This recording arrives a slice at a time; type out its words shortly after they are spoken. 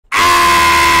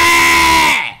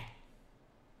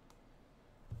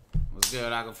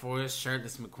good, Aqua Force?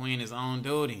 Shirtless McQueen is on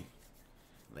duty.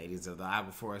 Ladies of the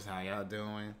Aqua Force, how y'all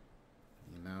doing?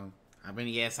 You know, I've been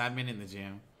in the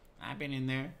gym. I've been in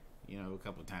there, a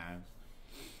couple times.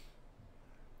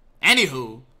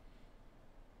 Anywho,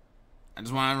 I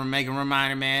just want to make a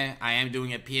reminder, man. I am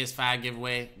doing a PS5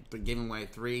 giveaway. Giving away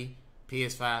 3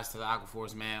 PS5s to the Aqua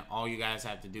Force, man. All you guys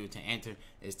have to do to enter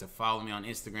is to follow me on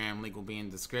Instagram. Link will be in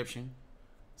the description.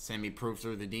 Send me proof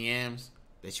through the DMs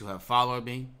that you have followed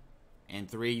me. And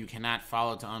 3, you cannot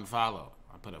follow to unfollow.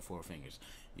 I put up 4 fingers.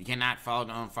 You cannot follow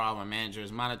to unfollow. My manager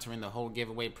is monitoring the whole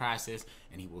giveaway process,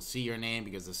 and he will see your name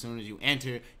because as soon as you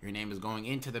enter, your name is going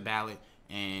into the ballot.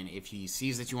 And if he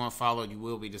sees that you unfollowed, you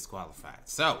will be disqualified.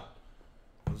 So,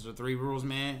 those are 3 rules,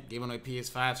 man. Giving away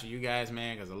PS5 for you guys,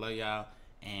 man, because I love y'all.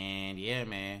 And yeah,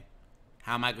 man,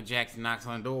 how Michael Jackson knocks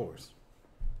on doors.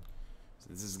 So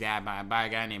this is by a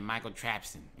guy named Michael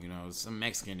Trapson. Some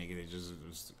Mexican nigga that just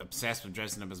was obsessed with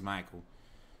dressing up as Michael.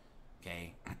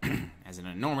 Okay, has an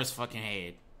enormous fucking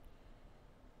head.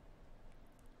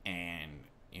 And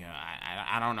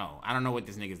I don't know. I don't know what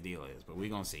this nigga's deal is, but we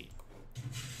gonna see.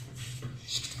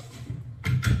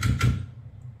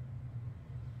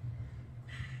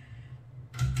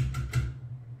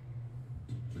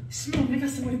 Come on, I got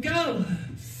somewhere to go.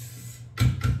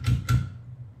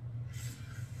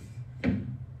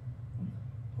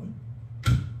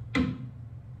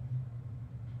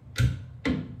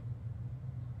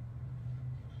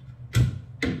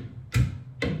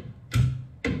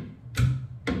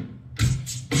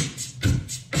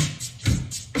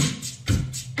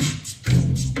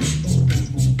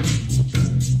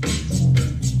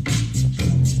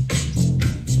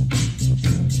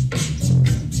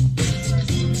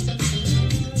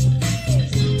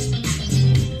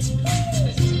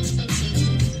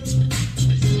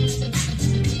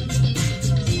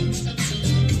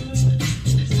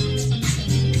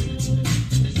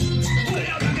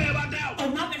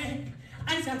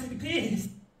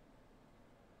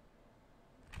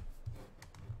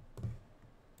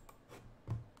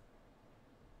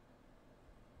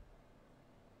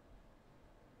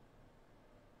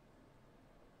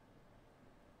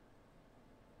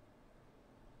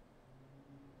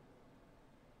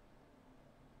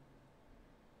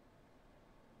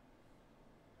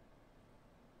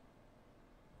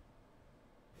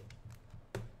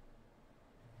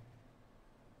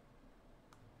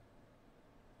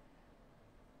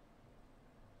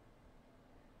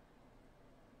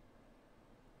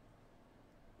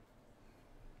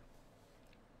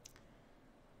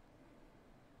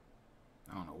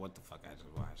 I don't know what the fuck I just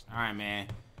watched. All right, man.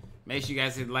 Make sure you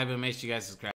guys hit the like button. Make sure you guys subscribe.